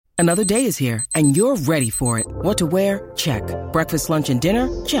Another day is here, and you're ready for it. What to wear? Check. Breakfast, lunch, and dinner?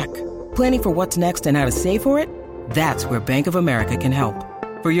 Check. Planning for what's next and how to save for it? That's where Bank of America can help.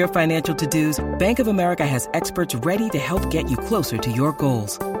 For your financial to-dos, Bank of America has experts ready to help get you closer to your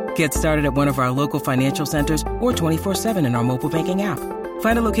goals. Get started at one of our local financial centers or 24/7 in our mobile banking app.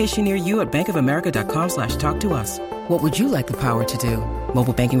 Find a location near you at bankofamerica.com/talktous. What would you like the power to do?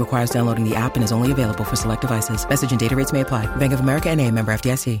 Mobile banking requires downloading the app and is only available for select devices. Message and data rates may apply. Bank of America N.A., member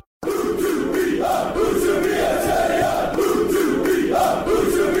FDIC.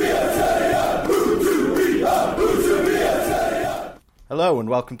 Hello and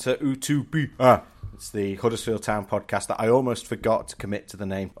welcome to U2B. It's the Huddersfield Town podcast that I almost forgot to commit to the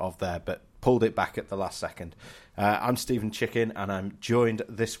name of there, but pulled it back at the last second. I'm Stephen Chicken, and I'm joined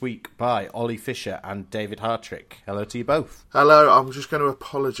this week by Ollie Fisher and David Hartrick. Hello to you both. Hello, I'm just going to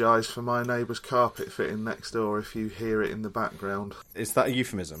apologise for my neighbour's carpet fitting next door if you hear it in the background. Is that a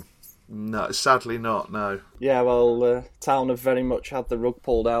euphemism? No, sadly not, no. Yeah, well, Town have very much had the rug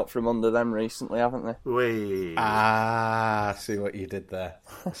pulled out from under them recently, haven't they? Whee. See what you did there.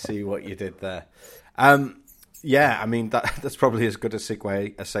 Yeah, I mean, that's probably as good a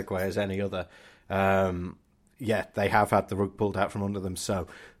segue as any other. Yeah, they have had the rug pulled out from under them. So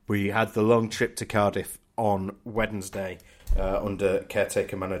we had the long trip to Cardiff on Wednesday under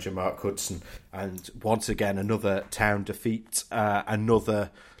caretaker manager Mark Hudson. And once again, another Town defeat,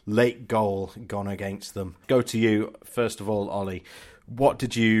 another late goal gone against them. Go to you, first of all, Ollie. What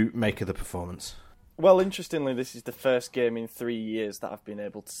did you make of the performance? Well, interestingly, this is the first game in 3 years that I've been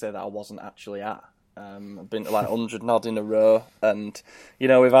able to say that I wasn't actually at. I've been to like 100 odd in a row, and you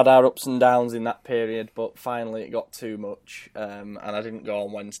know, we've had our ups and downs in that period, but finally it got too much, and I didn't go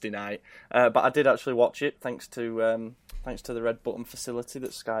on Wednesday night, but I did actually watch it thanks to the Red Button facility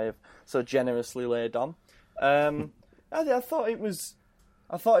that Sky have so generously laid on. I thought it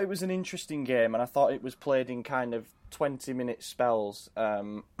was an interesting game, and I thought it was played in kind of 20-minute spells,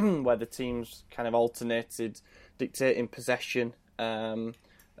 where the teams kind of alternated dictating possession, and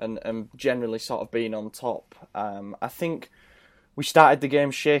generally sort of being on top. I think we started the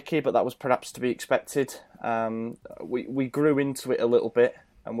game shaky, but that was perhaps to be expected. We grew into it a little bit,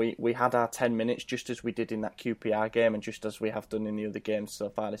 and we had our 10 minutes just as we did in that QPR game and just as we have done in the other games so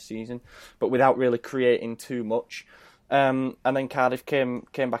far this season, but without really creating too much. And then Cardiff came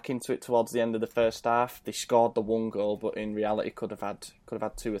back into it towards the end of the first half. They scored the one goal, but in reality could have had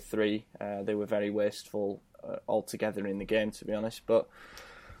 2 or 3. They were very wasteful altogether in the game, to be honest. But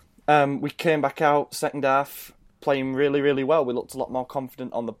we came back out second half playing really, really well. We looked a lot more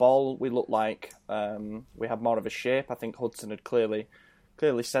confident on the ball. We looked like we had more of a shape. I think Hudson had clearly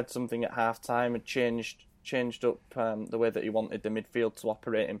said something at half time, had changed up the way that he wanted the midfield to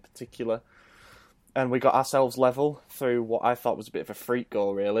operate in particular. And we got ourselves level through what I thought was a bit of a freak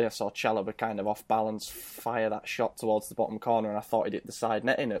goal, really. I saw Chalobah kind of off balance fire that shot towards the bottom corner, and I thought he'd hit the side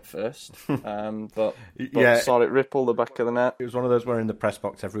netting at first. But Yeah. saw it ripple the back of the net. It was one of those where in the press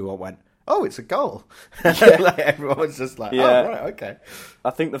box everyone went, "Oh, it's a goal!" Yeah. Like everyone was just like, Yeah. "Oh, right, okay."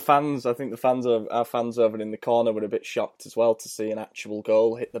 I think our fans over in the corner were a bit shocked as well to see an actual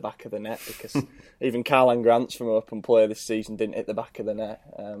goal hit the back of the net, because even Carlan Grants from open play this season didn't hit the back of the net.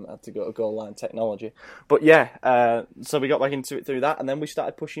 Had to go to goal line technology. But yeah, so we got back into it through that, and then we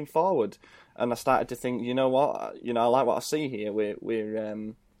started pushing forward, and I started to think, you know what, I like what I see here.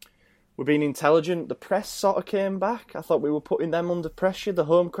 We're being intelligent. The press sort of came back. I thought we were putting them under pressure. The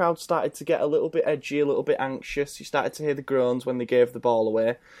home crowd started to get a little bit edgy, a little bit anxious. You started to hear the groans when they gave the ball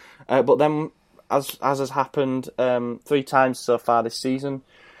away. But then, as has happened 3 times so far this season,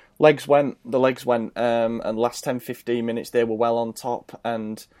 the legs went, and last 10-15 minutes they were well on top,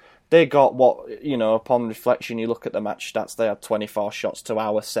 and they got what, upon reflection, you look at the match stats, they had 24 shots to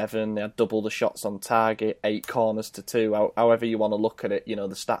our 7, they had double the shots on target, 8 corners to 2, however you want to look at it, the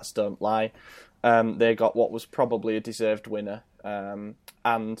stats don't lie. They got what was probably a deserved winner, and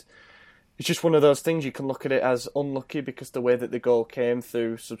it's just one of those things. You can look at it as unlucky because the way that the goal came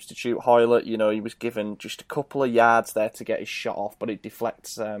through substitute Hoylett, he was given just a couple of yards there to get his shot off, but it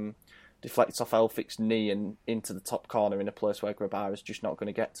deflects off Elphic's knee and into the top corner in a place where Grabara's just not going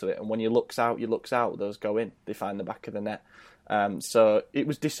to get to it. And when he looks out, those go in. They find the back of the net. So it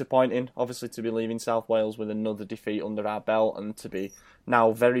was disappointing, obviously, to be leaving South Wales with another defeat under our belt and to be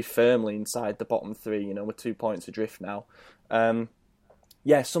now very firmly inside the bottom 3. We're 2 points adrift now.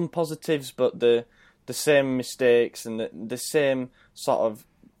 Yeah, some positives, but the same mistakes and the same sort of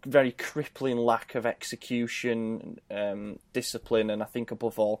very crippling lack of execution, discipline, and I think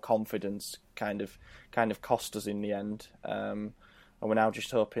above all confidence kind of cost us in the end. And we're now just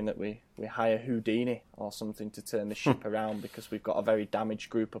hoping that we hire Houdini or something to turn the ship around, because we've got a very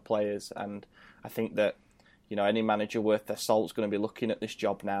damaged group of players. And I think that, any manager worth their salt is going to be looking at this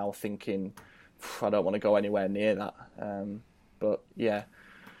job now thinking, I don't want to go anywhere near that. But yeah,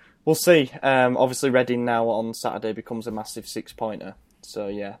 we'll see. Obviously, Reading now on Saturday becomes a massive 6-pointer. So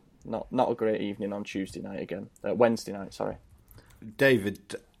yeah, not a great evening on Wednesday night, sorry.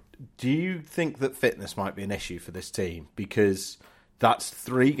 David, do you think that fitness might be an issue for this team? Because that's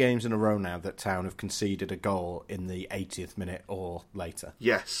 3 games in a row now that Town have conceded a goal in the 80th minute or later.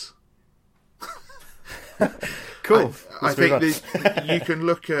 Yes. Cool. I think you can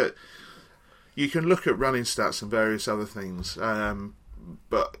look at running stats and various other things,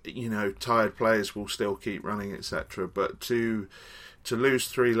 but tired players will still keep running, etc. But to lose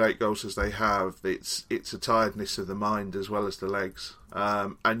 3 late goals as they have, it's a tiredness of the mind as well as the legs,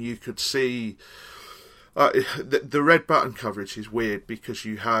 and you could see. The red button coverage is weird because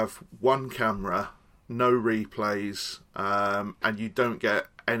you have one camera, no replays, and you don't get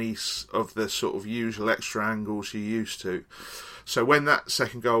any of the sort of usual extra angles you used to. So when that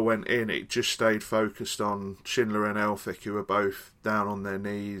second goal went in, it just stayed focused on Schindler and Elphick, who were both down on their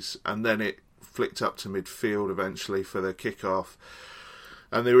knees, and then it flicked up to midfield eventually for the kick-off.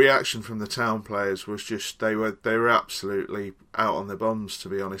 And the reaction from the Town players was just they were absolutely out on their bums, to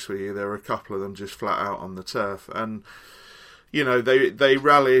be honest with you. There were a couple of them just flat out on the turf, and they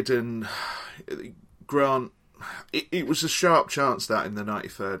rallied. And Grant, it was a sharp chance that in the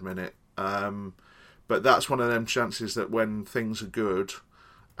 93rd minute, but that's one of them chances that when things are good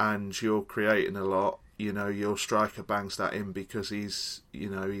and you're creating a lot, your striker bangs that in because he's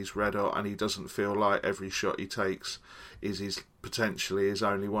red hot and he doesn't feel like every shot he takes is potentially his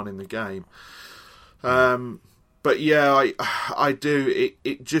only one in the game. But yeah, I do.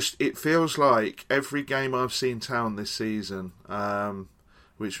 It feels like every game I've seen Town this season,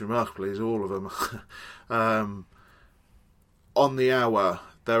 which remarkably is all of them, on the hour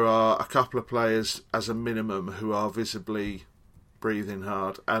there are a couple of players as a minimum who are visibly breathing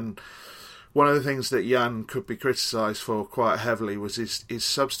hard. And one of the things that Jan could be criticised for quite heavily was his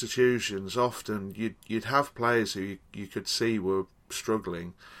substitutions. Often you'd have players who you could see were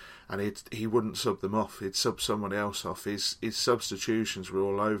struggling, and he wouldn't sub them off. He'd sub someone else off. His substitutions were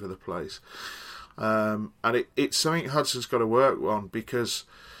all over the place, and it's something Hudson's got to work on, because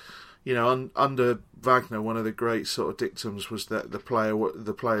under Wagner, one of the great sort of dictums was that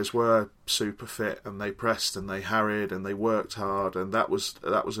the players were super fit and they pressed and they harried and they worked hard, and that was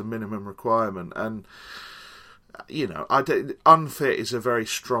a minimum requirement. And unfit is a very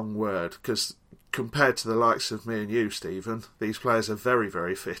strong word, because compared to the likes of me and you, Stephen, these players are very,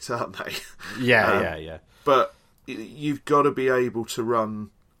 very fit, aren't they? Yeah. But you've got to be able to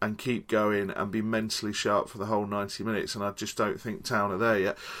run and keep going and be mentally sharp for the whole 90 minutes, and I just don't think Town are there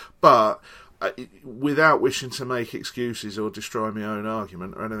yet. But without wishing to make excuses or destroy my own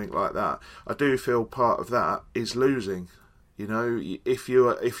argument or anything like that, I do feel part of that is losing. If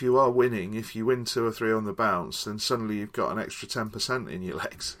you are winning, if you win 2 or 3 on the bounce, then suddenly you've got an extra 10% in your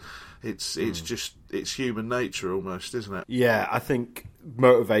legs. It's human nature almost, isn't it? Yeah, I think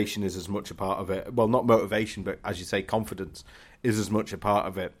motivation is as much a part of it. Well, not motivation, but as you say, confidence is as much a part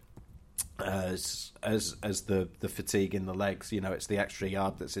of it as the fatigue in the legs. It's the extra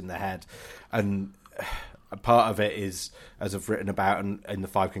yard that's in the head, and a part of it is, as I've written about in the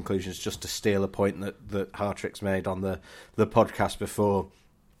 5 conclusions, just to steal a point that Hartrick's made on the podcast before.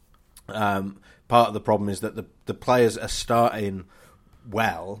 Part of the problem is that the players are starting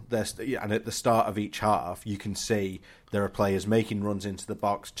well, and at the start of each half, you can see there are players making runs into the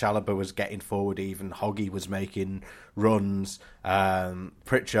box. Chalobah was getting forward, even Hoggy was making runs.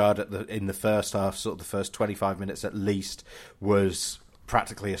 Pritchard in the first half, sort of the first 25 minutes at least, was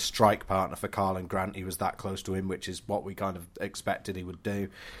practically a strike partner for Carl Grant. He was that close to him, which is what we kind of expected he would do.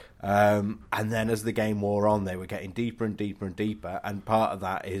 And then as the game wore on, they were getting deeper and deeper and deeper, and part of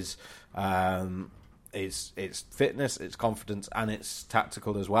that is it's fitness, it's confidence, and it's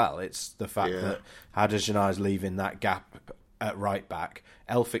tactical as well. It's the fact that Haderjanai's leaving that gap at right back,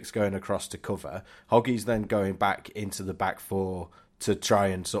 Elphick's going across to cover, Hoggy's then going back into the back 4 to try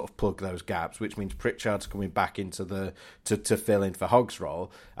and sort of plug those gaps, which means Pritchard's coming back into to fill in for Hogg's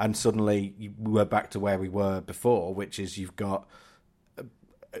role, and suddenly we're back to where we were before, which is you've got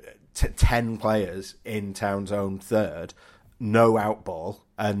 10 players in Town's own third, no out ball,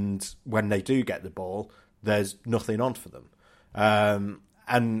 and when they do get the ball, there's nothing on for them.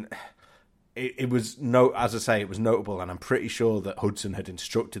 And it was as I say, it was notable, and I'm pretty sure that Hudson had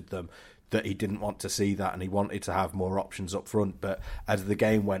instructed them that he didn't want to see that and he wanted to have more options up front. But as the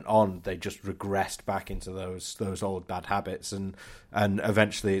game went on, they just regressed back into those old bad habits, and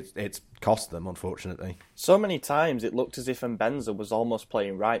eventually it's cost them, unfortunately. So many times it looked as if Mbenza was almost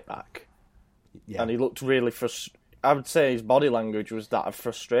playing right back. Yeah. And he looked really frustrated. I would say his body language was that of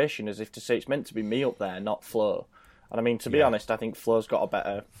frustration, as if to say it's meant to be me up there, not Flo. And I mean, to be honest, I think Flo's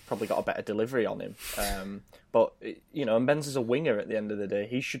probably got a better delivery on him. But, Mbenza's a winger at the end of the day.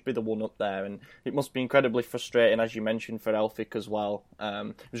 He should be the one up there. And it must be incredibly frustrating, as you mentioned, for Elphick as well.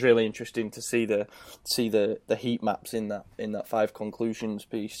 It was really interesting to see the heat maps in that 5 conclusions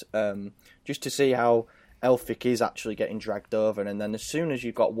piece. Just to see how Elphick is actually getting dragged over. And then as soon as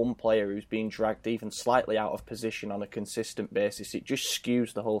you've got one player who's being dragged even slightly out of position on a consistent basis, it just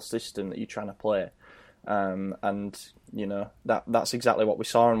skews the whole system that you're trying to play. That's exactly what we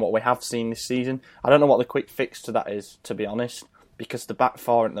saw and what we have seen this season. I don't know what the quick fix to that is, to be honest, because the back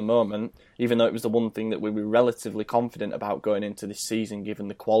four at the moment, even though it was the one thing that we were relatively confident about going into this season, given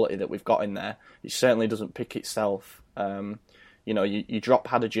the quality that we've got in there, it certainly doesn't pick itself. You drop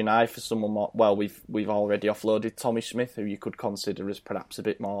Hadajanai for someone more. Well, we've already offloaded Tommy Smith, who you could consider as perhaps a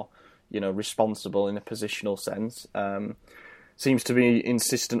bit more, responsible in a positional sense. Seems to be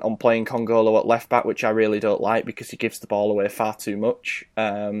insistent on playing Congolo at left back, which I really don't like because he gives the ball away far too much,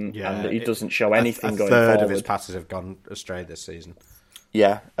 and he doesn't show anything going forward. A third of his passes have gone astray this season.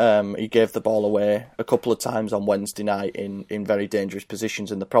 Yeah, he gave the ball away a couple of times on Wednesday night in very dangerous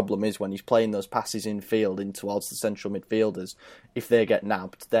positions, and the problem is when he's playing those passes in field in towards the central midfielders, if they get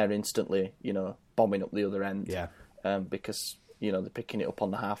nabbed, they're instantly, bombing up the other end. Yeah. Because they're picking it up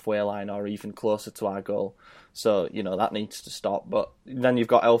on the halfway line or even closer to our goal. So, that needs to stop. But then you've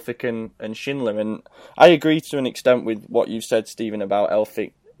got Elphick and Schindler. And I agree to an extent with what you said, Stephen, about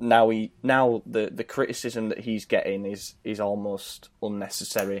Elphick. Now the criticism that he's getting is almost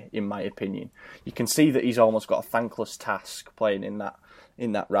unnecessary, in my opinion. You can see that he's almost got a thankless task playing in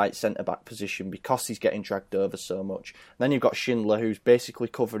that right centre-back position because he's getting dragged over so much. And then you've got Schindler, who's basically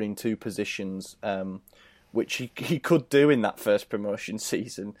covering 2 positions, which he could do in that first promotion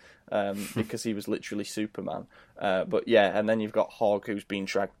season because he was literally Superman. And then you've got Hogg, who's been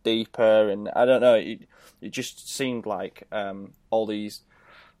dragged deeper, and I don't know, it just seemed like all these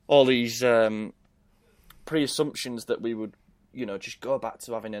pre-assumptions that we would, just go back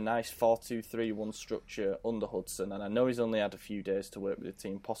to having a nice 4-2-3-1 structure under Hudson. And I know he's only had a few days to work with the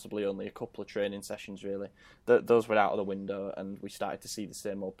team, possibly only a couple of training sessions, really. Those were out of the window, and we started to see the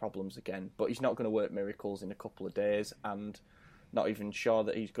same old problems again. But he's not going to work miracles in a couple of days, and not even sure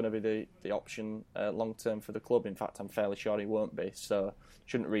that he's going to be the option long-term for the club. In fact, I'm fairly sure he won't be. So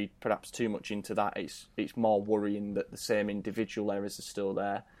shouldn't read perhaps too much into that. It's more worrying that the same individual errors are still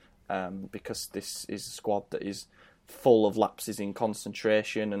there, because this is a squad that is full of lapses in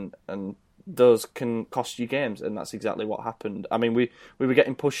concentration, and those can cost you games, and that's exactly what happened. I mean, we were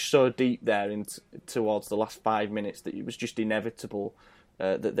getting pushed so deep there towards the last 5 minutes that it was just inevitable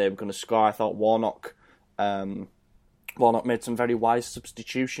that they were going to score. I thought Warnock made some very wise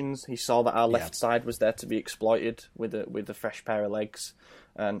substitutions. He saw that our left side was there to be exploited with a fresh pair of legs.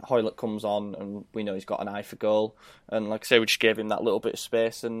 And Hoylett comes on, and we know he's got an eye for goal. And like I say, we just gave him that little bit of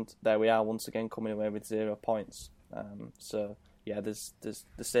space, and there we are once again coming away with 0 points. There's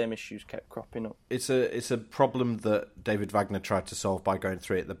the same issues kept cropping up. It's a problem that David Wagner tried to solve by going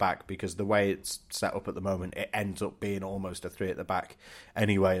 3 at the back, because the way it's set up at the moment, it ends up being almost a 3 at the back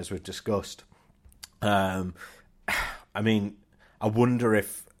anyway, as we've discussed. I mean, I wonder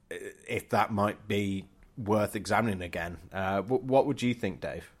if that might be worth examining again. What would you think,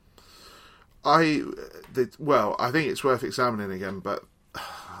 Dave? I think it's worth examining again, but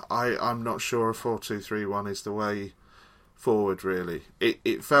I'm not sure a 4-2-3-1 is the way forward, really.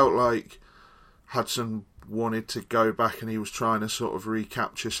 It felt like Hudson wanted to go back and he was trying to sort of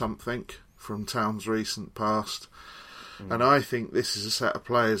recapture something from Town's recent past. And I think this is a set of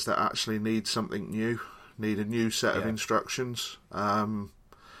players that actually need something new, need a new set of instructions.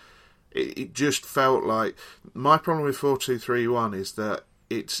 It just felt like... My problem with 4-2-3-1 is that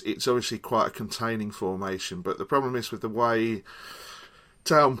it's obviously quite a containing formation, but the problem is with the way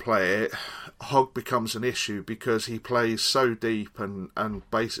Town play it, Hogg becomes an issue because he plays so deep and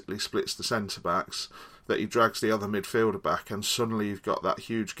basically splits the centre-backs that he drags the other midfielder back, and suddenly you've got that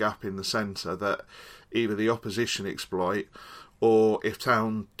huge gap in the centre that either the opposition exploit, or if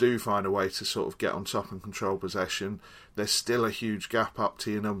Town do find a way to sort of get on top and control possession, there's still a huge gap up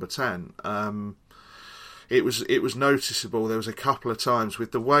to your number 10. It was noticeable. There was a couple of times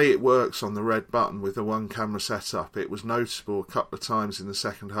with the way it works on the red button with the one camera setup. It was noticeable a couple of times in the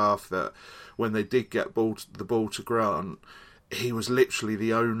second half that when they did get the ball to Grant, he was literally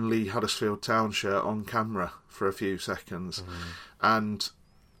the only Huddersfield Town shirt on camera for a few seconds. And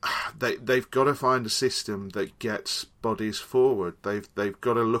they've got to find a system that gets bodies forward. They've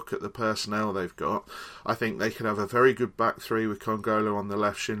got to look at the personnel they've got. I think they could have a very good back three with Congolo on the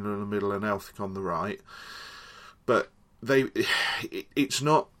left, Schindler in the middle, and Elphick on the right. But it's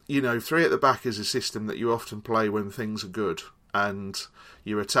not, three at the back is a system that you often play when things are good and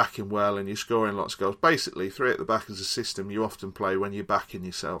you're attacking well and you're scoring lots of goals. Basically, three at the back is a system you often play when you're backing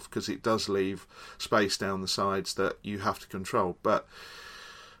yourself, because it does leave space down the sides that you have to control. But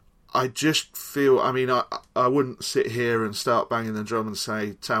I just feel, I wouldn't sit here and start banging the drum and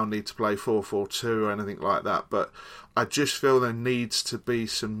say Town need to play 4-4-2 or anything like that, but I just feel there needs to be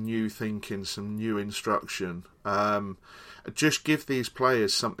some new thinking, some new instruction. Just give these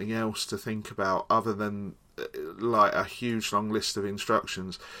players something else to think about other than like a huge long list of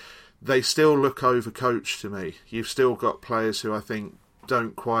instructions. They still look overcoached to me. You've still got players who I think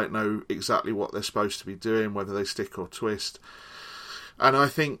don't quite know exactly what they're supposed to be doing, whether they stick or twist. And I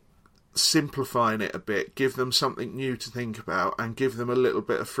think simplifying it a bit, give them something new to think about and give them a little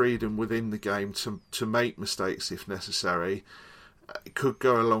bit of freedom within the game to make mistakes if necessary, it could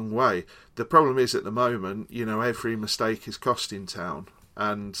go a long way. The problem is at the moment, every mistake is costing Town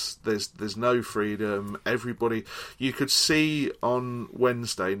and there's no freedom. Everybody, you could see on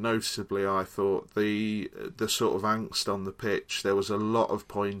Wednesday, noticeably I thought, the sort of angst on the pitch. There was a lot of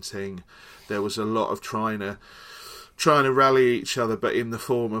pointing, there was a lot of trying to rally each other, but in the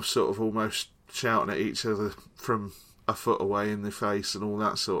form of sort of almost shouting at each other from a foot away in the face and all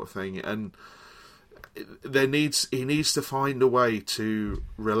that sort of thing. And he needs to find a way to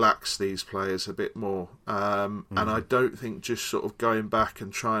relax these players a bit more. And I don't think just sort of going back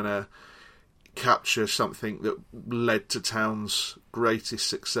and trying to capture something that led to Town's greatest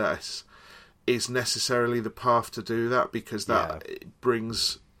success is necessarily the path to do that, because that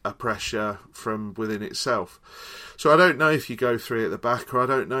brings a pressure from within itself. So I don't know if you go three at the back, or I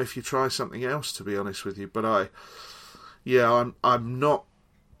don't know if you try something else, to be honest with you. But I'm not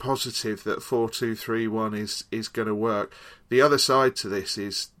positive that 4-2-3-1 is going to work. The other side to this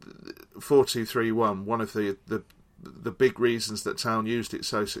is 4-2-3-1. One of the big reasons that Town used it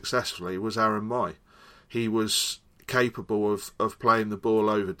so successfully was Aaron Moy. He was capable of playing the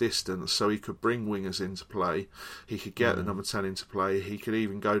ball over distance, so he could bring wingers into play. He could get the number 10 into play. He could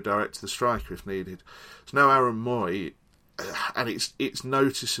even go direct to the striker if needed. So now Aaron Moy, and it's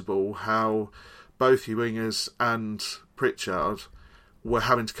noticeable how both your wingers and Pritchard were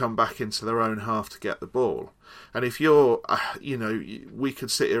having to come back into their own half to get the ball. And if you're, we could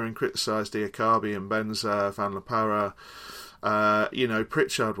sit here and criticise Diakabi and Benza, Van La Parra,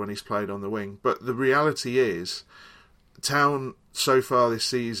 Pritchard when he's played on the wing. But the reality is, Town so far this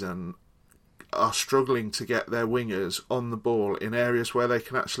season are struggling to get their wingers on the ball in areas where they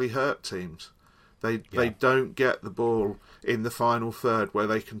can actually hurt teams. They don't get the ball in the final third where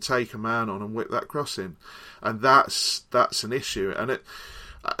they can take a man on and whip that cross in, and that's an issue. And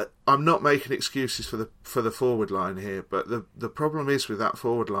I'm not making excuses for the forward line here, but the problem is with that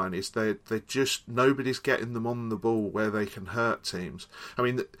forward line is they just, nobody's getting them on the ball where they can hurt teams. I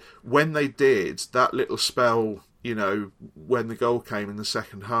mean, when they did that little spell, when the goal came in the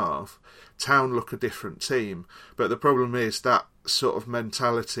second half, Town look a different team. But the problem is that sort of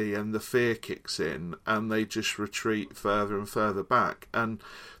mentality and the fear kicks in and they just retreat further and further back. And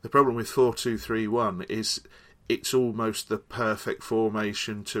the problem with 4-2-3-1 is it's almost the perfect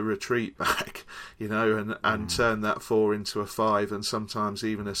formation to retreat back, and turn that 4 into a 5 and sometimes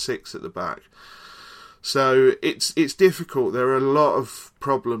even a 6 at the back. So it's difficult. There are a lot of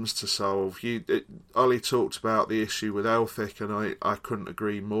problems to solve. Ollie talked about the issue with Elphick, and I couldn't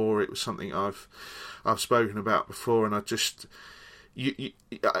agree more. It was something I've spoken about before, and I just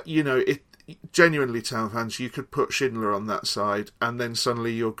genuinely, Town fans, you could put Schindler on that side, and then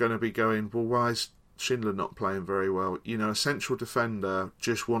suddenly you're going to be going, well, why is Schindler not playing very well? A central defender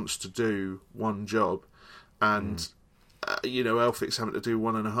just wants to do one job, and Elphick's having to do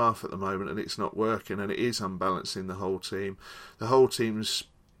 1.5 at the moment, and it's not working, and it is unbalancing the whole team. The whole team's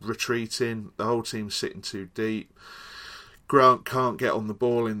retreating, the whole team's sitting too deep. Grant can't get on the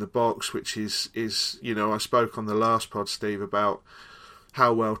ball in the box, which is I spoke on the last pod, Steve, about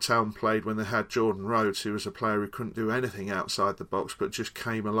how well Town played when they had Jordan Rhodes, who was a player who couldn't do anything outside the box but just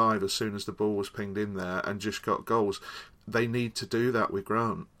came alive as soon as the ball was pinged in there and just got goals. They need to do that with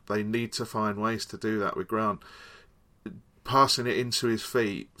Grant. They need to find ways to do that with Grant. Passing it into his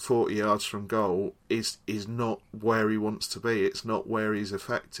feet 40 yards from goal is not where he wants to be. It's not where he's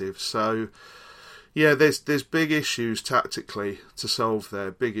effective. So Yeah, there's big issues tactically to solve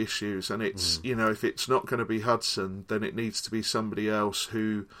there, big issues, and it's if it's not going to be Hudson, then it needs to be somebody else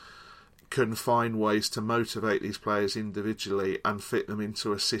who can find ways to motivate these players individually and fit them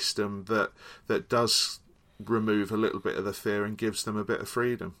into a system that does remove a little bit of the fear and gives them a bit of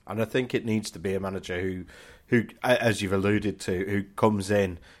freedom. And I think it needs to be a manager who, as you've alluded to, who comes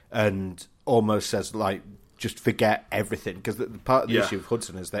in and almost says, like, just forget everything. Because the part of the issue of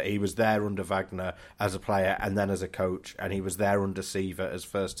Hudson is that he was there under Wagner as a player and then as a coach, and he was there under Seaver as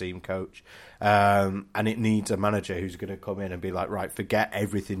first-team coach. And it needs a manager who's going to come in and be like, right, forget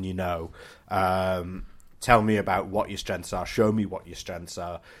everything you know. Tell me about what your strengths are. Show me what your strengths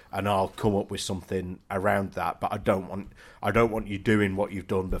are, and I'll come up with something around that. But I don't want you doing what you've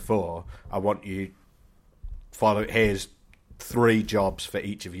done before. I want you follow. Here's 3 jobs for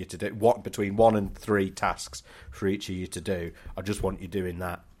each of you to do. Between 1 and 3 tasks for each of you to do. I just want you doing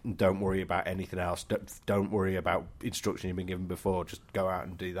that. Don't worry about anything else. Don't worry about instruction you've been given before. Just go out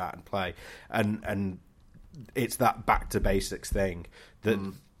and do that and play. And it's that back to basics thing that.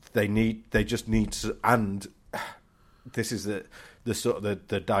 They just need to, and this is the sort of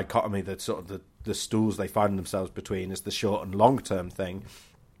the dichotomy, that sort of the stools they find themselves between is the short and long term thing,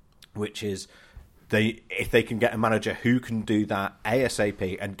 which is if they can get a manager who can do that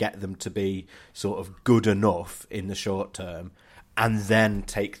ASAP and get them to be sort of good enough in the short term, and then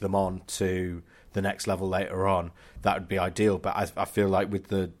take them on to the next level later on, that would be ideal. But I feel like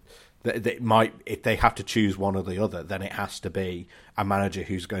with it might, if they have to choose one or the other, then it has to be a manager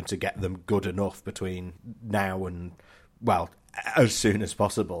who's going to get them good enough between now and, well, as soon as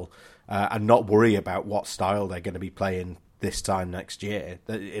possible, and not worry about what style they're going to be playing this time next year.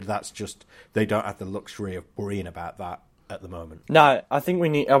 That's just, they don't have the luxury of worrying about that at the moment. No, I think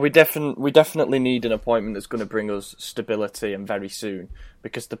we definitely need an appointment that's going to bring us stability, and very soon.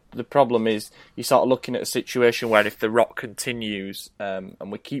 Because the problem is, you're sort of looking at a situation where if the rot continues, and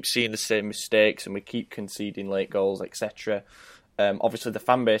we keep seeing the same mistakes and we keep conceding late goals, etc., obviously the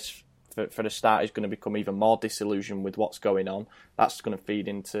fan base for the start is going to become even more disillusioned with what's going on. That's going to feed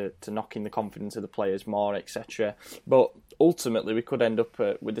into knocking the confidence of the players more, etc. But ultimately we could end up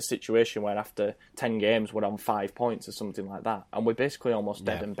with a situation where after 10 games we're on 5 points or something like that, and we're basically almost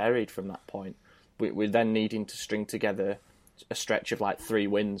dead and buried from that point. We're then needing to string together a stretch of like 3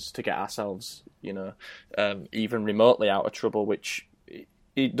 wins to get ourselves, even remotely out of trouble, which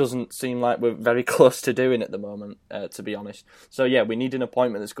it doesn't seem like we're very close to doing at the moment, to be honest. So yeah, we need an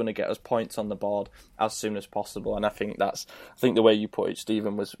appointment that's going to get us points on the board as soon as possible, and I think the way you put it,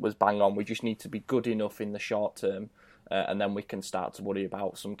 Stephen, was bang on. We just need to be good enough in the short term, and then we can start to worry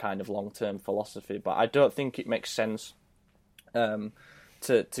about some kind of long-term philosophy. But I don't think it makes sense to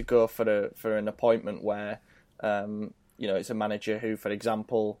go for an appointment where it's a manager who, for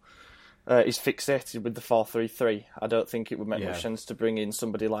example, is fixated with the 4-3-3. I don't think it would make much sense to bring in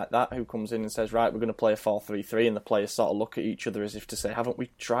somebody like that who comes in and says, right, we're going to play a 4-3-3, and the players sort of look at each other as if to say, haven't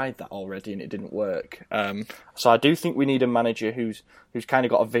we tried that already and it didn't work? So I do think we need a manager who's kind of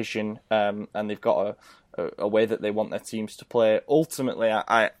got a vision, and they've got a way that they want their teams to play. Ultimately,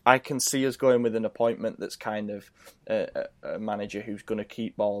 I can see us going with an appointment that's kind of a manager who's going to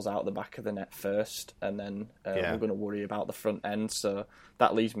keep balls out the back of the net first, and then we're going to worry about the front end. So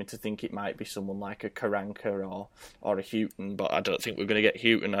that leads me to think it might be someone like a Karanka or a Houghton, but I don't think we're going to get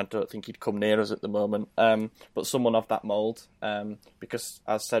Houghton. I don't think he'd come near us at the moment. But someone of that mould, because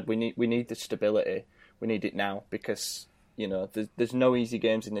as I said, we need the stability. We need it now, because there's no easy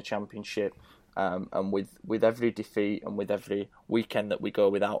games in the Championship. And with every defeat and with every weekend that we go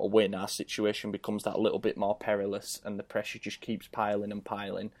without a win, our situation becomes that little bit more perilous, and the pressure just keeps piling and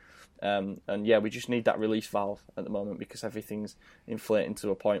piling. We just need that release valve at the moment, because everything's inflating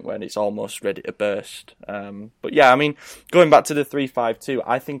to a point where it's almost ready to burst. But yeah, I mean, going back to the 3-5-2,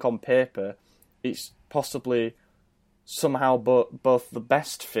 I think on paper it's possibly somehow both the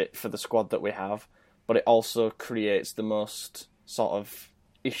best fit for the squad that we have, but it also creates the most sort of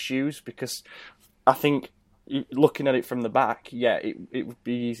issues, because I think looking at it from the back, it would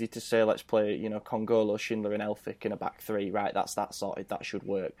be easy to say, let's play, Congolo, Schindler and Elphick in a back 3, right? That's that sorted, that should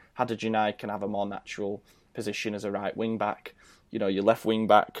work. Haderjanai can have a more natural position as a right wing back. Your left wing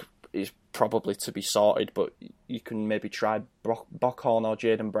back is probably to be sorted, but you can maybe try Bockhorn or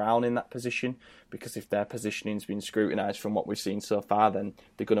Jayden Brown in that position, because if their positioning's been scrutinised from what we've seen so far, then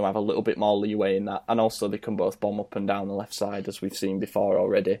they're going to have a little bit more leeway in that, and also they can both bomb up and down the left side, as we've seen before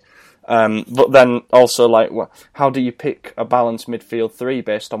already. But then also, how do you pick a balanced midfield 3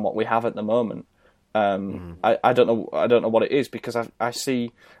 based on what we have at the moment? I don't know what it is, because I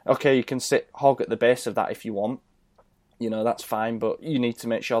see, okay, you can sit Hogg at the base of that if you want. That's fine, but you need to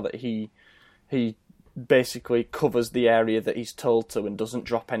make sure that he basically covers the area that he's told to and doesn't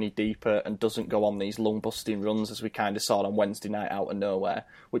drop any deeper and doesn't go on these lung busting runs as we kind of saw on Wednesday night out of nowhere,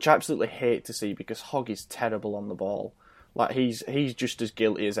 which I absolutely hate to see because Hogg is terrible on the ball. Like he's just as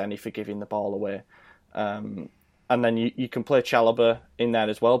guilty as any for giving the ball away. And then you can play Chalobah in there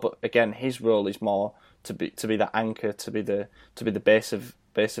as well, but again his role is more to be that anchor, to be the base of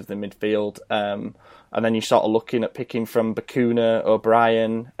the midfield. And then you're sort of looking at picking from Bakuna,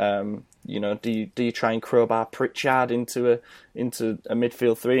 O'Brien. Do you try and crowbar Pritchard into a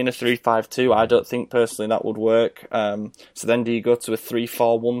midfield three in a 3-5-2? I don't think personally that would work. So then do you go to a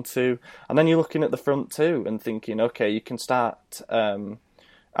 3-4-1-2? And then you're looking at the front two and thinking, okay, you can start.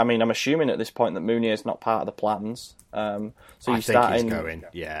 I'm assuming at this point that Mounier is not part of the plans. So I think he's going.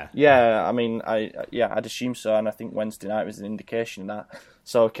 Yeah. Yeah. I'd assume so, and I think Wednesday night was an indication of that.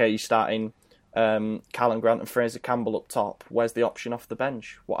 So okay, you're starting Callum Grant and Fraser Campbell up top. Where's the option off the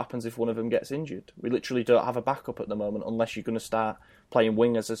bench? What happens if one of them gets injured? We literally don't have a backup at the moment unless you're going to start playing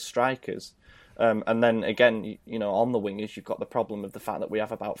wingers as strikers. And then again, on the wingers, you've got the problem of the fact that we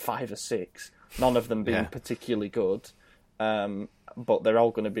have about 5 or 6, none of them being particularly good. But they're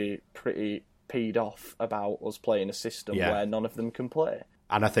all going to be pretty peed off about us playing a system where none of them can play.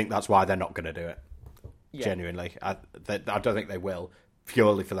 And I think that's why they're not going to do it. Yeah. Genuinely. I don't think they will,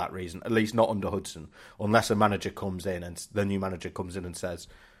 purely for that reason. At least not under Hudson. Unless a manager comes in and the new manager comes in and says,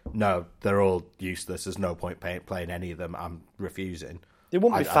 no, they're all useless, there's no point playing any of them, I'm refusing. They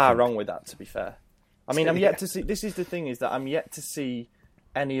wouldn't be far wrong with that, to be fair. I mean, I'm yet to see... This is the thing, is that I'm yet to see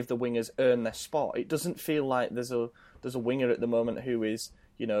any of the wingers earn their spot. It doesn't feel like there's a winger at the moment who is,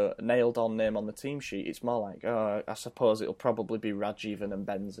 nailed on name on the team sheet. It's more like, I suppose it'll probably be Rajiv and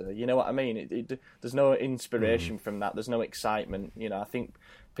Benza. You know what I mean? There's no inspiration from that. There's no excitement. I think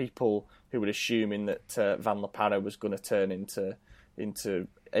people who were assuming that Van La Parra was going to turn into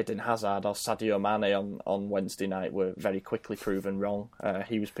Eden Hazard or Sadio Mane on Wednesday night were very quickly proven wrong.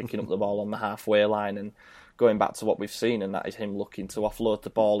 He was picking up the ball on the halfway line and going back to what we've seen, and that is him looking to offload the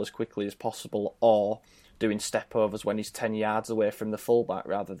ball as quickly as possible or doing step-overs when he's 10 yards away from the fullback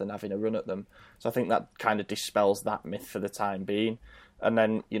rather than having a run at them. So I think that kind of dispels that myth for the time being. And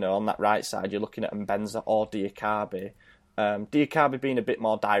then, on that right side, you're looking at Mbenza or Diakabi. Diakabi being a bit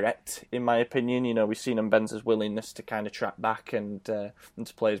more direct, in my opinion. We've seen Mbenza's willingness to kind of track back and to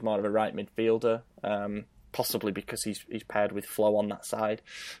play as more of a right midfielder, possibly because he's paired with Flo on that side.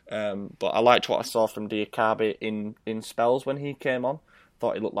 But I liked what I saw from Diakabi in spells when he came on.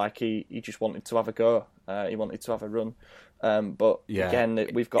 Thought it looked like he just wanted to have a go. He wanted to have a run. But again,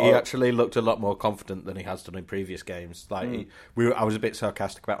 we've got... He actually looked a lot more confident than he has done in previous games. I was a bit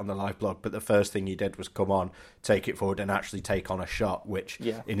sarcastic about it on the live blog, but the first thing he did was come on, take it forward and actually take on a shot, which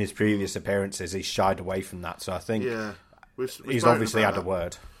in his previous appearances he's shied away from that. So I think he's obviously had a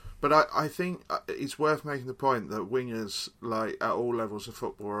word. But I think it's worth making the point that wingers, like at all levels of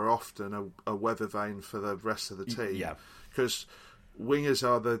football, are often a weather vane for the rest of the team. Yeah. Because wingers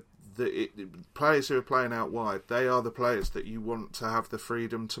are the players who are playing out wide. They are the players that you want to have the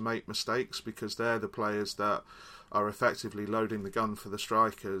freedom to make mistakes, because they're the players that are effectively loading the gun for the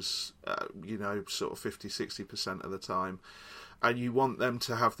strikers, sort of 50-60% of the time. And you want them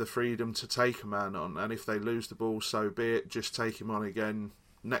to have the freedom to take a man on. And if they lose the ball, so be it. Just take him on again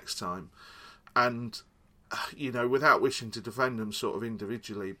next time. And without wishing to defend them sort of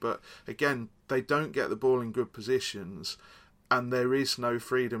individually, but again, they don't get the ball in good positions, and there is no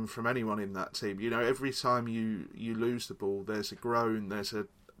freedom from anyone in that team. Every time you lose the ball, there's a groan, there's a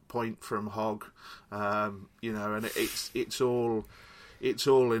point from Hogg, and it's all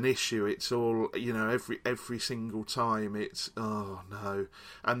an issue. It's all every single time. It's oh no,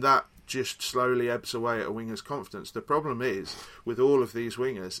 and that just slowly ebbs away at a winger's confidence. The problem is with all of these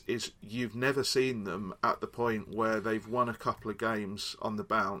wingers is you've never seen them at the point where they've won a couple of games on the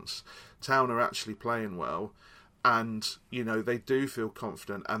bounce. Town are actually playing well, and they do feel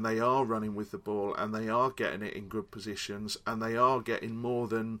confident, and they are running with the ball, and they are getting it in good positions, and they are getting more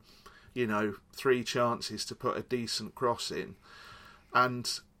than 3 chances to put a decent cross in. And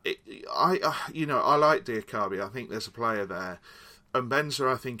I like Diakabi. I think there's a player there. And Benza,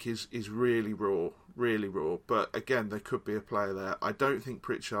 I think, is really raw. But again, there could be a player there. I don't think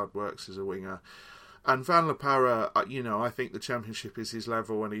Pritchard works as a winger. And Van La Parra, I think the Championship is his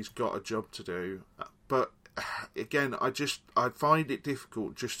level and he's got a job to do. But again, I find it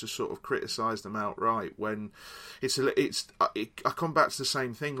difficult just to sort of criticise them outright when I come back to the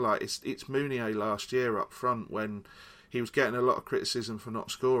same thing. Like it's Mounier last year up front when he was getting a lot of criticism for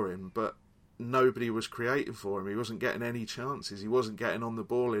not scoring, but nobody was creating for him. He wasn't getting any chances. He wasn't getting on the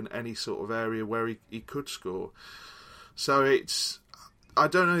ball in any sort of area where he could score. So I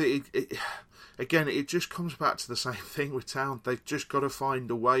don't know. again, it just comes back to the same thing with Town. They've just got to find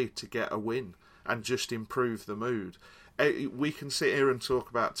a way to get a win and just improve the mood. We can sit here and talk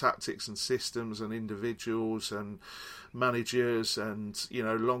about tactics and systems and individuals and managers and, you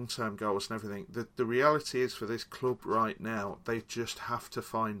know, long-term goals and everything. The reality is, for this club right now, they just have to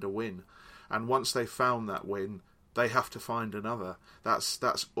find a win. And once they've found that win, they have to find another.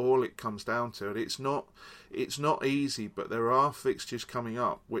 That's all it comes down to. And it's not easy, but there are fixtures coming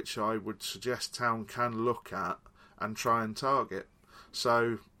up which I would suggest Town can look at and try and target.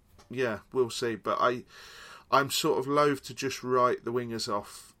 So, yeah, we'll see. But I'm sort of loath to just write the Wingers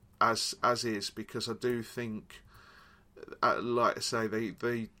off as is, because I do think, like I say,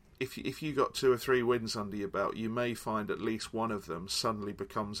 they if you got 2 or 3 wins under your belt, you may find at least one of them suddenly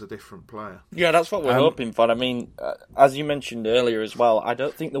becomes a different player. Yeah, that's what we're hoping for. I mean, as you mentioned earlier as well, I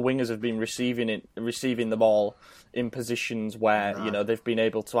don't think the Wingers have been receiving the ball in positions where they've been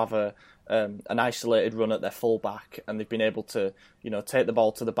able to have an isolated run at their fullback, and they've been able to take the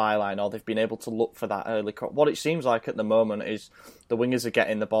ball to the byline, or they've been able to look for that early cut. What it seems like at the moment is the Wingers are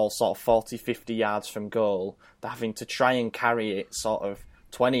getting the ball sort of 40, 50 yards from goal. They're having to try and carry it sort of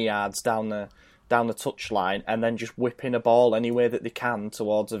 20 yards down the touchline, and then just whipping a ball any way that they can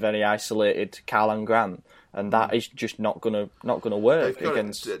towards a very isolated Carlan Grant, and that is just not gonna work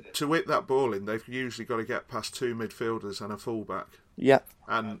against. To whip that ball in, they've usually got to get past 2 midfielders and a fullback. Yeah,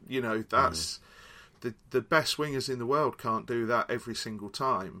 and that's the best wingers in the world can't do that every single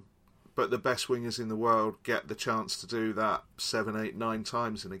time, but the best wingers in the world get the chance to do that 7, 8, 9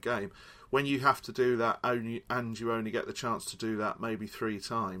 times in a game. When you have to do that and you only get the chance to do that maybe 3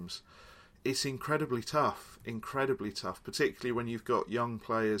 times, it's incredibly tough, particularly when you've got young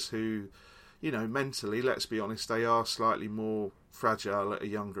players who, mentally, let's be honest, they are slightly more fragile at a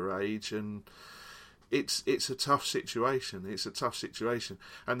younger age, and it's a tough situation.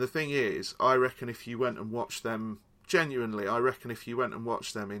 And the thing is, I reckon if you went and watched them, genuinely, I reckon if you went and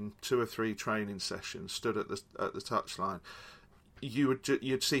watched them in 2 or 3 training sessions, stood at the touchline,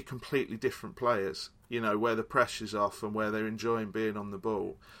 you'd see completely different players, where the pressure's off and where they're enjoying being on the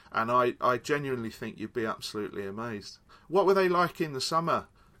ball. And I genuinely think you'd be absolutely amazed. What were they like in the summer,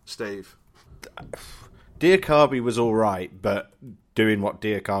 Steve? Diakabi was all right, but doing what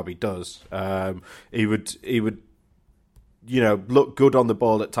Diakabi does, he would look good on the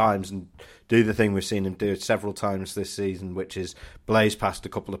ball at times and do the thing we've seen him do several times this season, which is blaze past a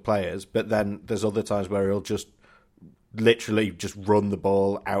couple of players. But then there's other times where he'll just literally just run the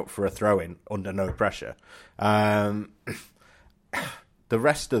ball out for a throw-in under no pressure. The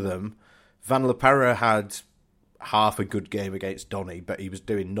rest of them, Van La Parra had half a good game against Donny, but he was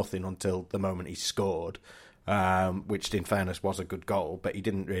doing nothing until the moment he scored, which in fairness was a good goal, but he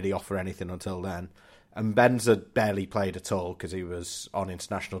didn't really offer anything until then. And Benza barely played at all because he was on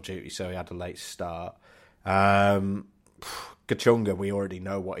international duty, so he had a late start. Kachunga, we already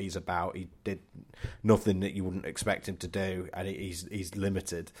know what he's about. He did nothing that you wouldn't expect him to do, and he's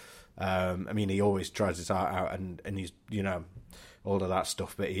limited. He always tries his heart out, and he's all of that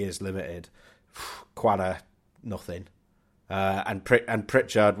stuff, but he is limited. Quada, nothing. And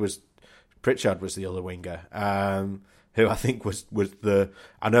Pritchard was the other winger, who I think was the.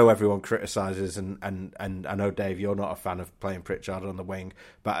 I know everyone criticises, and I know, Dave, you're not a fan of playing Pritchard on the wing,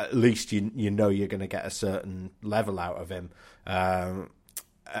 but at least you know you're going to get a certain level out of him, and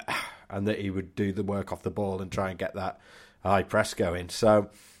that he would do the work off the ball and try and get that high press going. So,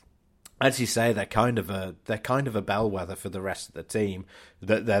 as you say, they're kind of a bellwether for the rest of the team.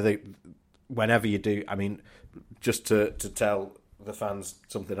 Whenever you do, just to tell the fans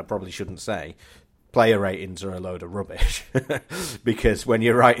something I probably shouldn't say. Player ratings are a load of rubbish because when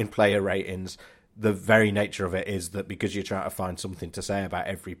you're writing player ratings, the very nature of it is that because you're trying to find something to say about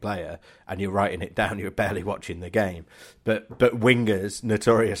every player and you're writing it down, you're barely watching the game. But wingers,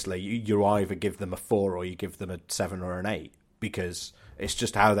 notoriously, you either give them a 4 or you give them a 7 or an 8 because it's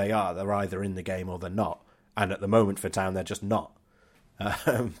just how they are. They're either in the game or they're not. And at the moment for Town, they're just not.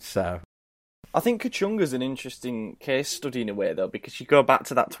 So... I think Kachunga's an interesting case study in a way, though, because you go back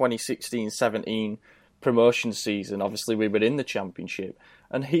to that 2016-17 promotion season. Obviously, we were in the Championship,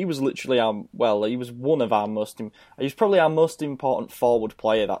 and he was literally he was probably our most important forward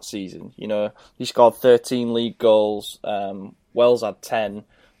player that season. He scored 13 league goals. Wells had 10.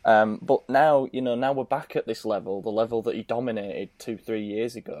 But now we're back at this level, the level that he dominated 2-3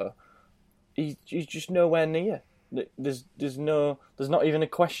 years ago. He's just nowhere near. There's not even a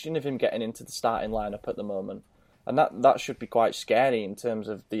question of him getting into the starting lineup at the moment, and that should be quite scary in terms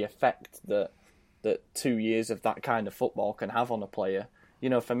of the effect that 2 years of that kind of football can have on a player.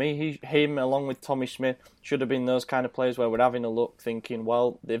 For me, him along with Tommy Smith should have been those kind of players where we're having a look, thinking,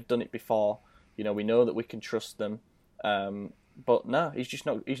 well, they've done it before. we know that we can trust them. But no, he's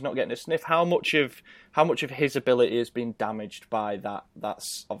not getting a sniff. How much of his ability has been damaged by that?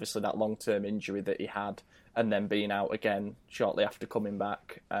 That's obviously that long-term injury that he had, and then being out again shortly after coming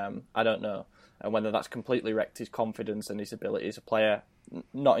back. I don't know, and whether that's completely wrecked his confidence and his ability as a player.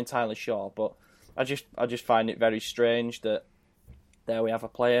 Not entirely sure, but I just find it very strange that there we have a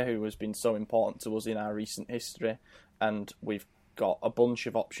player who has been so important to us in our recent history, and we've got a bunch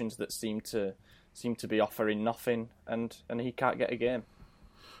of options that seem to be offering nothing, and he can't get a game.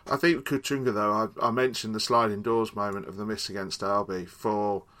 I think Kuchunga, though, I mentioned the sliding doors moment of the miss against Derby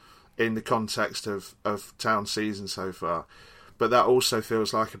in the context of Town's season so far, but that also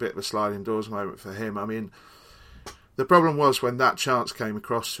feels like a bit of a sliding doors moment for him. I mean, the problem was when that chance came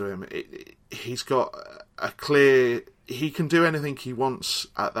across to him, he's got a clear... He can do anything he wants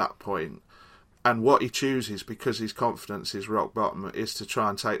at that point, and what he chooses, because his confidence is rock bottom, is to try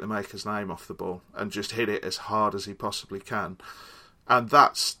and take the maker's name off the ball and just hit it as hard as he possibly can. And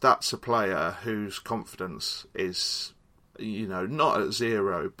that's a player whose confidence is, not at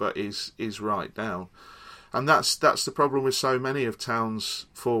zero, but is right down. And that's the problem with so many of Town's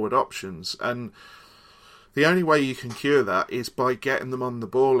forward options. And the only way you can cure that is by getting them on the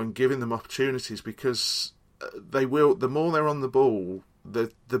ball and giving them opportunities, because they will. The more they're on the ball,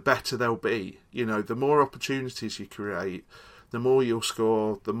 the better they'll be. The more opportunities you create, the more you'll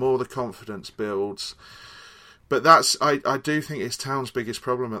score, the more the confidence builds. But I do think it's Town's biggest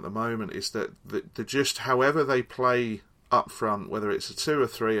problem at the moment, is that the just however they play up front, whether it's a 2 or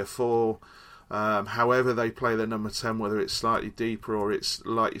 3 or 4, however they play their number 10, whether it's slightly deeper or it's,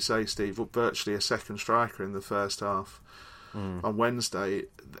 like you say, Steve, virtually a second striker in the first half on Wednesday,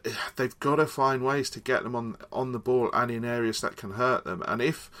 they've got to find ways to get them on the ball and in areas that can hurt them. And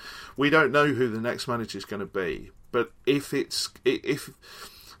if we don't know who the next manager is going to be, but if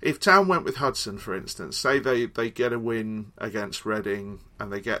Town went with Hudson, for instance, say they get a win against Reading and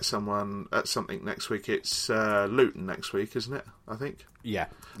they get someone at something next week. It's Luton next week, isn't it? I think. Yeah.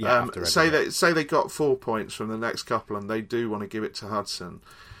 Say they got 4 points from the next couple and they do want to give it to Hudson.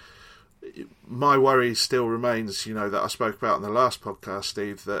 My worry still remains, that I spoke about in the last podcast,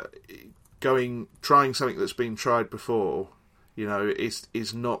 Steve, that trying something that's been tried before,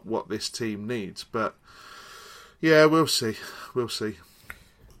 is not what this team needs. But yeah, we'll see.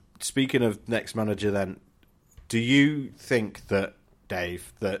 Speaking of next manager, then, do you think that,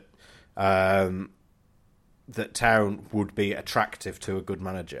 Dave, that Town would be attractive to a good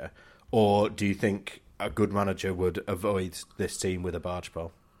manager, or do you think a good manager would avoid this team with a barge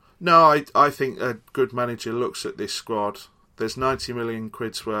pole? No, I think a good manager looks at this squad. There's 90 million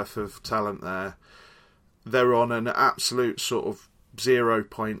quid's worth of talent there. They're on an absolute sort of 0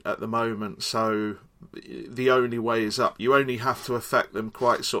 point at the moment, so the only way is up. You only have to affect them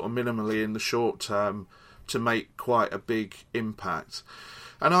quite sort of minimally in the short term to make quite a big impact.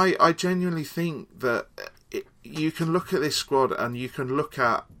 And I genuinely think that you can look at this squad and you can look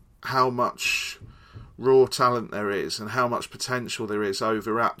at how much raw talent there is and how much potential there is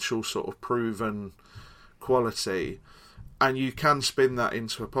over actual sort of proven quality, and you can spin that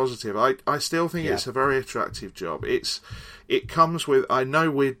into a positive. I still think it's a very attractive job. It comes with, I know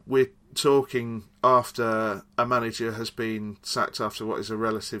we're talking after a manager has been sacked after what is a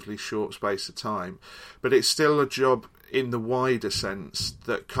relatively short space of time, but it's still a job in the wider sense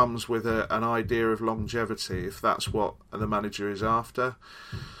that comes with an idea of longevity, if that's what the manager is after.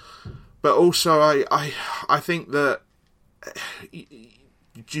 But also, I think that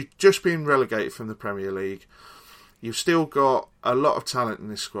just being relegated from the Premier League, you've still got a lot of talent in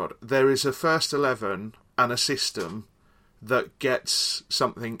this squad. There is a first 11 and a system that gets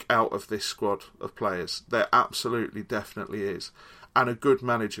something out of this squad of players. There absolutely, definitely is. And a good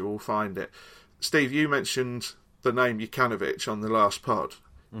manager will find it. Steve, you mentioned the name Jukanovic on the last pod.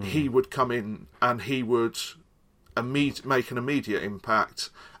 He would come in and he would make an immediate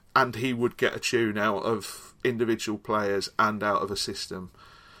impact, and he would get a tune out of individual players and out of a system.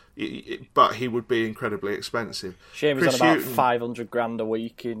 But he would be incredibly expensive. Shame he's on about 500 grand a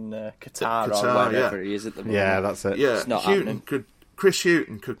week in Qatar or wherever he is at the moment. Yeah, that's it. Yeah, it's not happening. Chris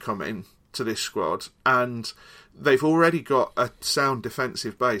Hughton could come in to this squad, and they've already got a sound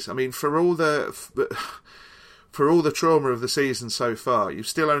defensive base. I mean, for all the trauma of the season so far, you've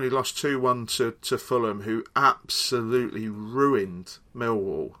still only lost 2-1 to Fulham, who absolutely ruined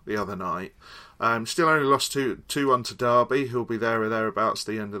Millwall the other night. Still only lost 2-1 to Derby, who'll be there or thereabouts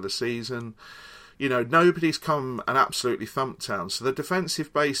at the end of the season. Nobody's come and absolutely thumped Town. So the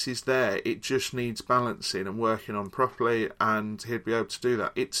defensive base is there. It just needs balancing and working on properly, and he'd be able to do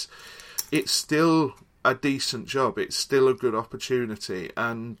that. It's still a decent job. It's still a good opportunity.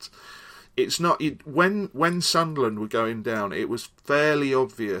 And it's not when Sunderland were going down, it was fairly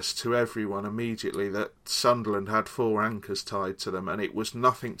obvious to everyone immediately that Sunderland had 4 anchors tied to them, and it was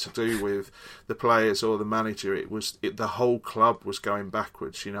nothing to do with the players or the manager. The whole club was going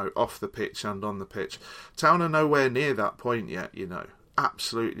backwards, off the pitch and on the pitch. Town are nowhere near that point yet,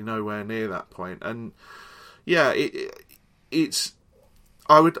 absolutely nowhere near that point. And yeah, it's.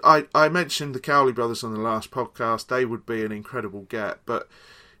 I mentioned the Cowley brothers on the last podcast. They would be an incredible get, but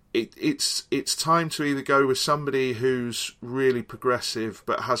it's time to either go with somebody who's really progressive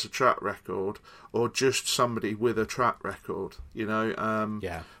but has a track record, or just somebody with a track record.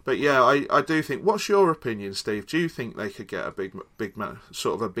 Yeah. But yeah, I do think. What's your opinion, Steve? Do you think they could get a bigger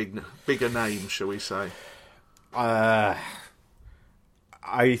name, shall we say? I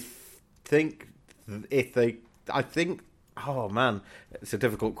think oh man, it's a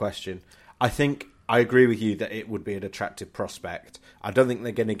difficult question. I think I agree with you that it would be an attractive prospect. I don't think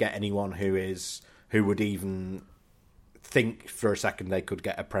they're going to get anyone who would even think for a second they could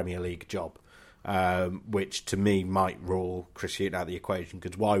get a Premier League job, which to me might rule Chris Hughton out of the equation,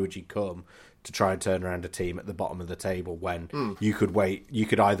 because why would you come to try and turn around a team at the bottom of the table when you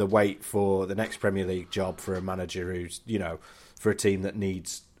could either wait for the next Premier League job for a manager who's, for a team that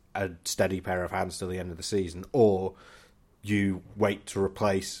needs a steady pair of hands till the end of the season, or you wait to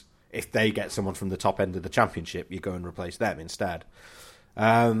replace, if they get someone from the top end of the Championship, you go and replace them instead.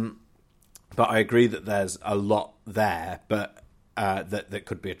 But I agree that there's a lot there, but that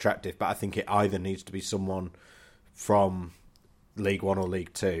could be attractive. But I think it either needs to be someone from League One or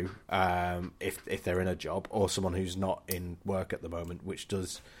League Two, if they're in a job, or someone who's not in work at the moment, which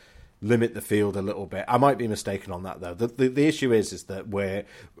does limit the field a little bit. I might be mistaken on that, though. The issue is that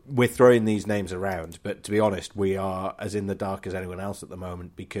we're throwing these names around, but to be honest, we are as in the dark as anyone else at the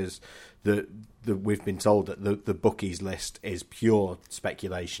moment, because we've been told that the bookies list is pure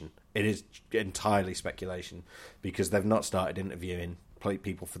speculation. It is entirely speculation, because they've not started interviewing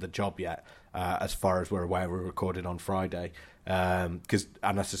people for the job yet. As far as we're aware, we're recording on Friday, and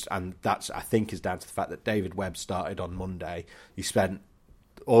that's I think is down to the fact that David Webb started on Monday. He spent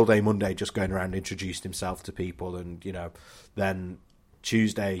all day Monday just going around, introduced himself to people, and then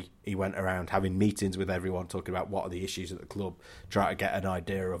Tuesday he went around having meetings with everyone, talking about what are the issues at the club, trying to get an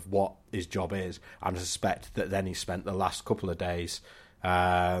idea of what his job is. And I suspect that then he spent the last couple of days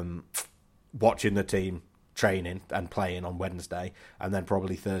watching the team training and playing on Wednesday, and then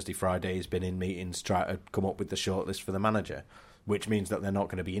probably Thursday, Friday he's been in meetings trying to come up with the shortlist for the manager, which means that they're not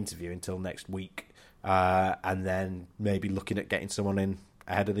going to be interviewing until next week, and then maybe looking at getting someone in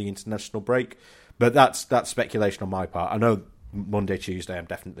ahead of the international break. But that's speculation on my part. I know Monday, Tuesday I'm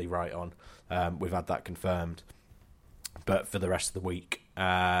definitely right on. We've had that confirmed. But for the rest of the week,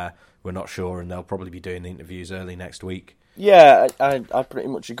 we're not sure, and they'll probably be doing the interviews early next week. Yeah, I pretty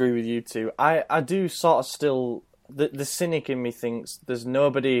much agree with you too. I do sort of still... The cynic in me thinks there's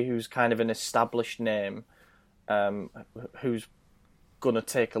nobody who's kind of an established name who's going to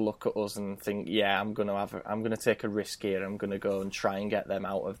take a look at us and think, yeah, I'm going to take a risk here. I'm going to go and try and get them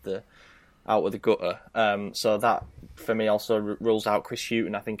out of the gutter. So that for me also rules out Chris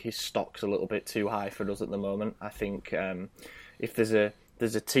Hughton. I think his stock's a little bit too high for us at the moment. I think if there's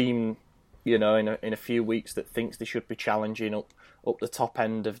a team, in a few weeks that thinks they should be challenging up the top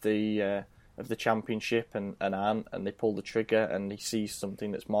end of the Championship and they pull the trigger and he sees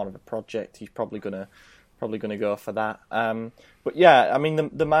something that's more of a project, he's probably gonna go for that. But yeah, I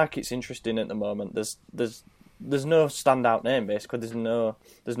mean the market's interesting at the moment. There's no standout name basically.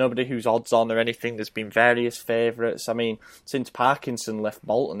 There's nobody who's odds on or anything. There's been various favourites. I mean, since Parkinson left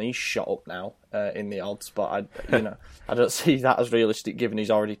Bolton, he's shot up now in the odds. But I don't see that as realistic, given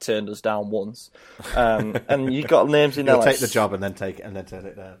he's already turned us down once. And you've got names in there. He'll take the job and then turn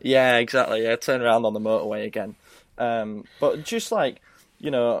it down. Yeah, exactly. Yeah, turn around on the motorway again. But just like,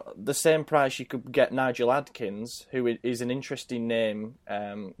 the same price you could get Nigel Adkins, who is an interesting name,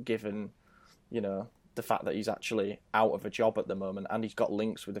 given, the fact that he's actually out of a job at the moment, and he's got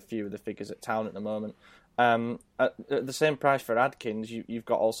links with a few of the figures at Town at the moment. At the same price for Adkins, you've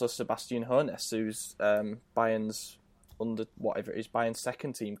got also Sebastian Hoeneß, who's Bayern's Bayern's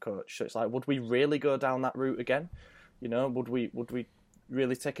second team coach. So it's like, would we really go down that route again? Would we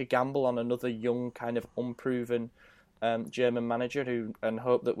really take a gamble on another young, kind of unproven German manager and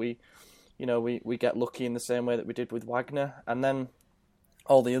hope that we get lucky in the same way that we did with Wagner? And then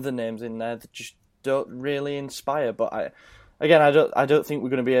all the other names in there that just don't really inspire. But I don't think we're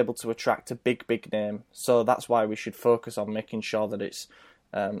going to be able to attract a big name. So that's why we should focus on making sure that it's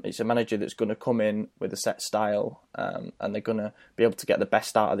a manager that's going to come in with a set style, and they're going to be able to get the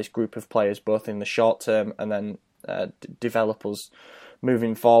best out of this group of players, both in the short term and then develop us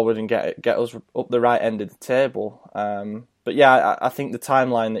moving forward and get us up the right end of the table. But yeah, I think the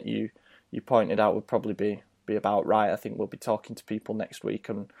timeline that you pointed out would probably be about right. I think we'll be talking to people next week,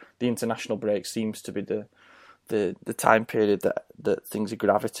 and the international break seems to be the time period that things are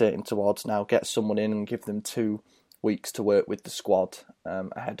gravitating towards now. Get someone in and give them 2 weeks to work with the squad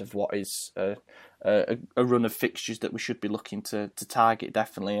ahead of what is a run of fixtures that we should be looking to target,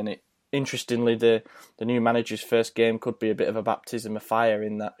 definitely. And interestingly, the new manager's first game could be a bit of a baptism of fire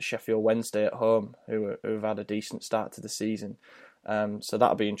in that Sheffield Wednesday at home, who've had a decent start to the season. So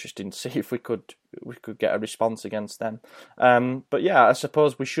that'll be interesting to see if we could get a response against them. But yeah, I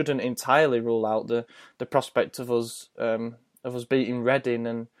suppose we shouldn't entirely rule out the prospect of us beating Reading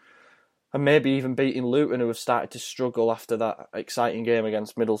and maybe even beating Luton, who have started to struggle after that exciting game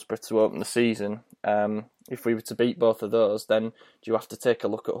against Middlesbrough to open the season. If we were to beat both of those, then do you have to take a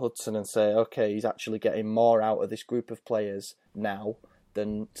look at Hudson and say, okay, he's actually getting more out of this group of players now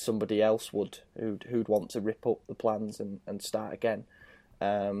than somebody else would, who'd want to rip up the plans and start again.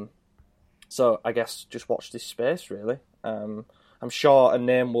 So I guess just watch this space, really. I'm sure a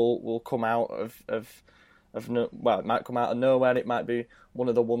name will come out of well, it might come out of nowhere. It might be one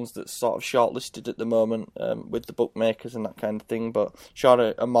of the ones that's sort of shortlisted at the moment with the bookmakers and that kind of thing. But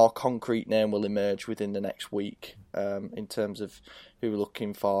sure, a more concrete name will emerge within the next week in terms of who we're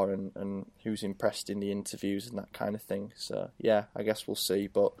looking for and who's impressed in the interviews and that kind of thing. So yeah, I guess we'll see.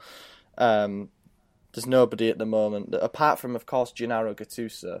 But there's nobody at the moment that, apart from, of course, Gennaro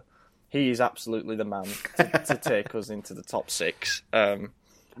Gattuso. He is absolutely the man to take us into the top 6.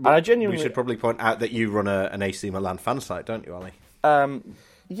 We should probably point out that you run an AC Milan fan site, don't you, Ollie?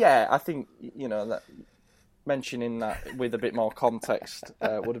 Yeah, I think that mentioning that with a bit more context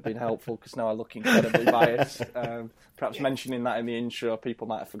would have been helpful, because now I look incredibly biased. Perhaps mentioning that in the intro, people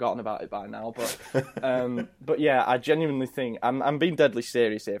might have forgotten about it by now. But yeah, I genuinely think I'm being deadly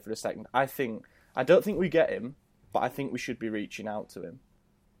serious here for a second. I don't think we get him, but I think we should be reaching out to him.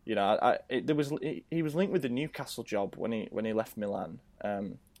 He was linked with the Newcastle job when he left Milan.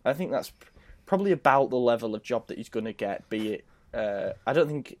 I think that's probably about the level of job that he's going to get. Be it, I don't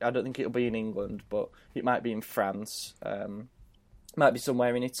think it'll be in England, but it might be in France. Might be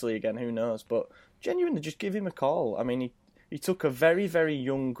somewhere in Italy again. Who knows? But genuinely, just give him a call. I mean, he took a very, very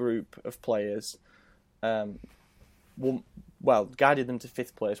young group of players, guided them to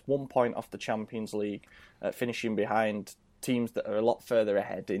 5th place, 1 point off the Champions League, finishing behind teams that are a lot further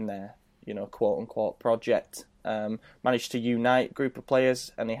ahead in their, quote unquote project. Managed to unite a group of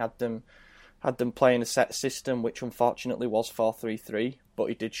players, and he had them playing a set system, which unfortunately was 4-3-3, but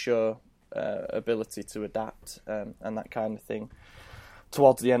he did show ability to adapt and that kind of thing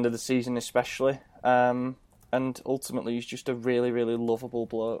towards the end of the season, especially. And ultimately, he's just a really, really lovable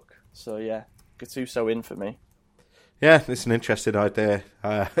bloke. So yeah, Gattuso in for me. Yeah, it's an interesting idea.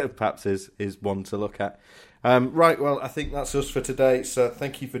 Perhaps is one to look at. Right, well, I think that's us for today. So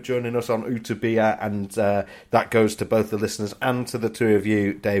thank you for joining us on Utabia, and that goes to both the listeners and to the two of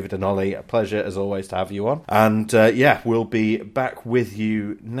you, David and Ollie. A pleasure, as always, to have you on. And we'll be back with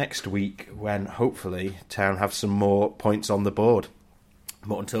you next week when, hopefully, Town have some more points on the board.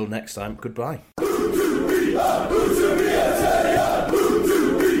 But until next time, goodbye.